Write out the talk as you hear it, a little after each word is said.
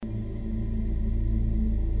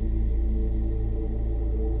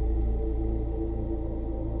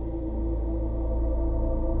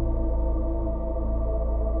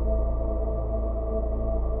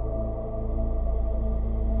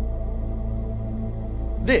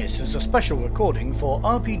This is a special recording for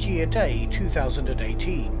RPG A Day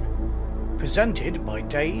 2018, presented by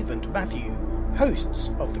Dave and Matthew,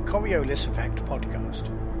 hosts of the Coriolis Effect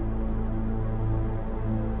podcast.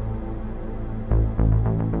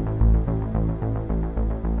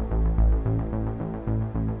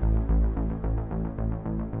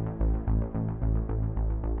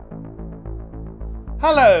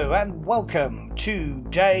 Hello and welcome to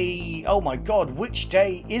day... Oh my god, which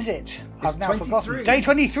day is it? I've now 23. Forgotten. Day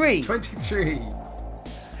 23. 23.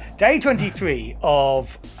 Day 23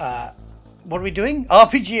 of... what are we doing?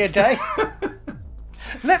 RPG A Day?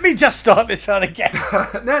 Let me just start this one again.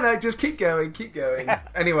 No, just keep going.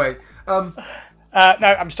 Anyway. No,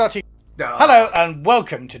 I'm starting... No. Hello and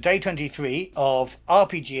welcome to day 23 of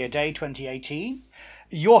RPG A Day 2018.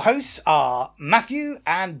 Your hosts are Matthew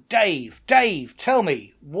and Dave. Dave, tell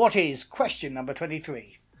me, what is question number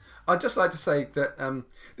 23? I'd just like to say that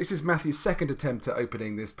this is Matthew's second attempt at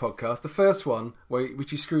opening this podcast. The first one,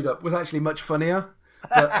 which he screwed up, was actually much funnier.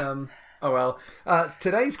 But, oh well.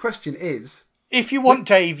 Today's question is... If you want,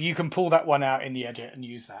 Dave, you can pull that one out in the edit and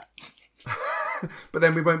use that. But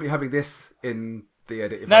then we won't be having this in the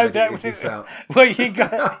edit if I edit this out. Well, you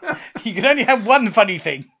can only have one funny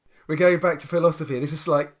thing. We're going back to philosophy. This is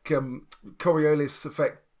like Coriolis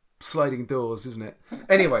Effect sliding doors, isn't it?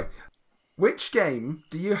 Anyway, which game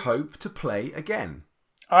do you hope to play again?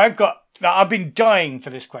 I've been dying for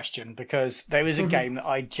this question because there is a game that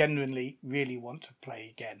I genuinely really want to play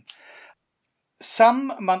again.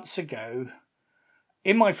 Some months ago,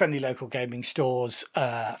 in my friendly local gaming store's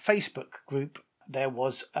Facebook group, there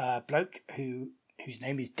was a bloke whose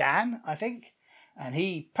name is Dan, I think. And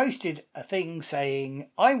he posted a thing saying,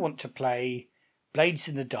 I want to play Blades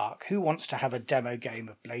in the Dark. Who wants to have a demo game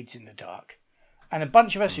of Blades in the Dark? And a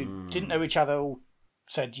bunch of us who didn't know each other all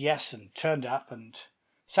said yes and turned up and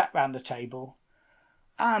sat round the table.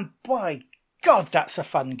 And by God, that's a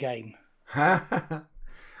fun game. I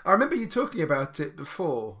remember you talking about it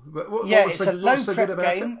before. But it's a low prep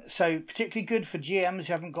game, so particularly good for GMs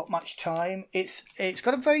who haven't got much time. It's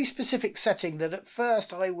got a very specific setting that at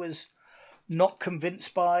first I was... not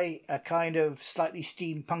convinced by, a kind of slightly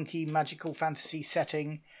steampunky magical fantasy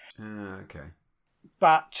setting. Okay.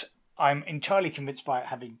 But I'm entirely convinced by it,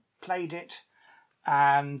 having played it.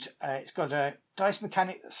 And it's got a dice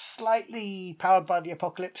mechanic that's slightly powered by the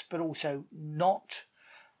apocalypse, but also not.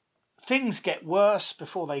 Things get worse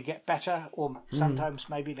before they get better, or sometimes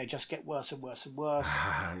maybe they just get worse and worse and worse.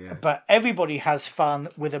 Yeah. But everybody has fun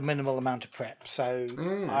with a minimal amount of prep. So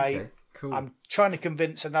okay. Cool. I'm trying to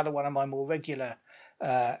convince another one of my more regular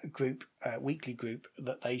weekly group,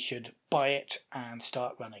 that they should buy it and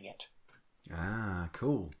start running it.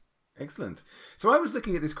 Cool. Excellent. So I was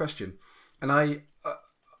looking at this question and I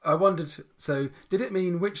wondered, so did it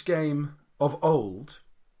mean which game of old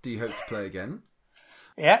do you hope to play again?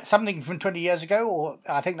 Yeah, something from 20 years ago, or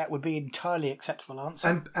I think that would be an entirely acceptable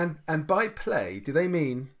answer. And by play, do they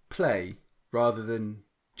mean play rather than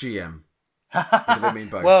GM? What do they mean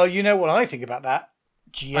both? Well, you know what I think about that.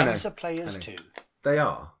 GMs are players too. They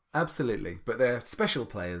are, absolutely. But they're special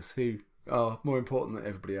players who are more important than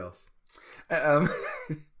everybody else.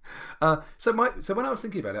 So when I was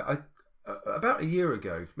thinking about it, about a year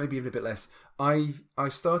ago, maybe even a bit less, I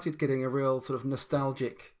started getting a real sort of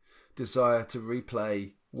nostalgic desire to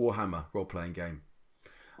replay Warhammer role-playing game.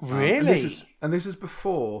 Really? And this is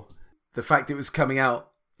before the fact it was coming out.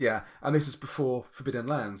 Yeah, and this is before Forbidden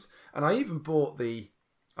Lands, and I even bought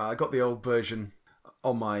I got the old version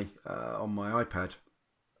on my iPad,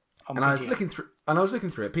 I was looking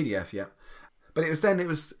through it, PDF, yeah. But it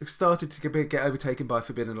started to get overtaken by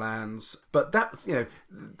Forbidden Lands. But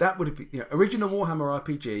that would be original Warhammer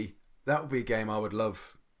RPG. That would be a game I would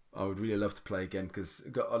love. I would really love to play again because I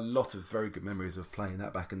got a lot of very good memories of playing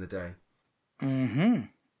that back in the day. Mm-hmm.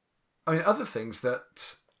 I mean, other things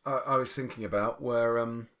that I was thinking about were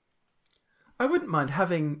I wouldn't mind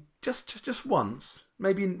having just once,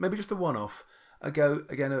 maybe just a one-off, a go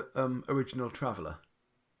again at Original Traveller.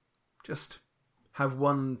 Just have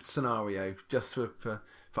one scenario just for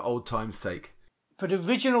old time's sake. But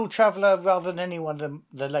Original Traveller rather than any one of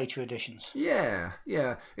the later editions. Yeah.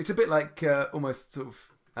 It's a bit like almost sort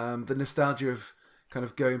of the nostalgia of kind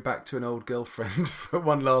of going back to an old girlfriend for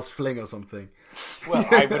one last fling or something. Well,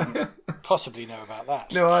 I wouldn't possibly know about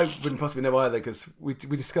that. No, I wouldn't possibly know either, because we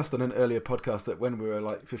discussed on an earlier podcast that when we were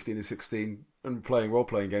like 15 and 16 and playing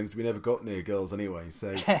role-playing games, we never got near girls anyway,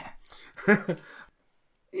 so...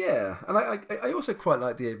 Yeah, and I also quite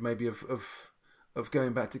like the idea maybe of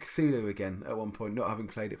going back to Cthulhu again at one point, not having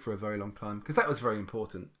played it for a very long time, because that was very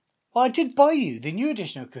important. Well, I did buy you the new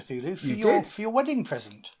edition of Cthulhu for your wedding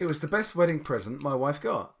present. It was the best wedding present my wife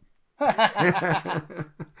got. It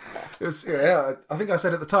was. Yeah, I think I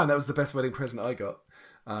said at the time that was the best wedding present I got.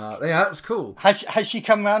 Yeah, it was cool. Has she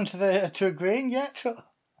come round to agreeing yet?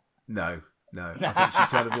 No. I think she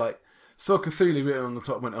kind of like saw Cthulhu written on the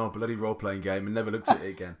top and went, "Oh, bloody role-playing game," and never looked at it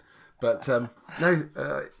again. But no,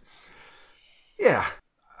 yeah.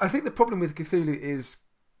 I think the problem with Cthulhu is...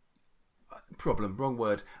 wrong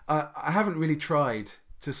word. I haven't really tried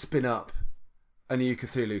to spin up a new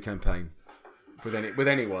Cthulhu campaign with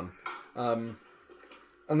anyone. And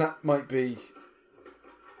that might be...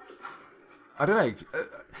 I don't know.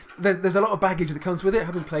 There's a lot of baggage that comes with it,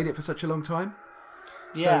 having played it for such a long time.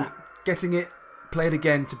 Yeah. So getting it played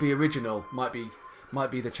again to be original might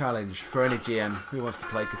be the challenge for any GM who wants to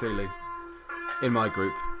play Cthulhu in my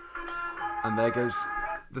group. And there goes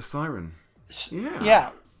the siren. Yeah. Yeah.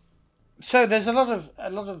 So there's a lot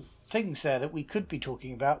of things there that we could be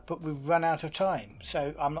talking about, but we've run out of time,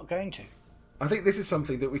 so I'm not going to. I think this is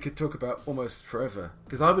something that we could talk about almost forever,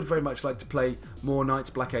 because I would very much like to play more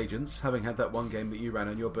Knights Black Agents, having had that one game that you ran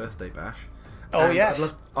on your birthday bash. Oh, and yes.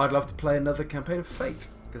 I'd love to play another campaign of Fate,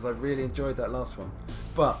 because I really enjoyed that last one.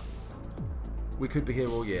 But we could be here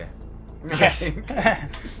all year. Yes.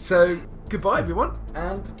 So goodbye, everyone,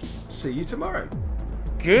 and see you tomorrow.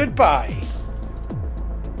 Goodbye.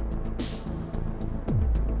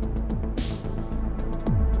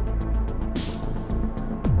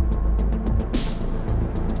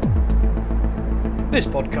 This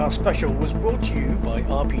podcast special was brought to you by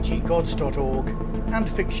RPGgods.org and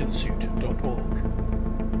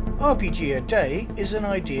FictionSuit.org. RPG a Day is an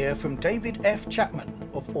idea from David F. Chapman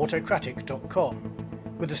of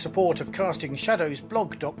Autocratic.com, with the support of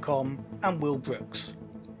CastingShadowsBlog.com and Will Brooks.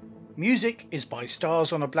 Music is by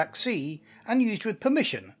Stars on a Black Sea and used with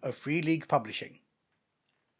permission of Free League Publishing.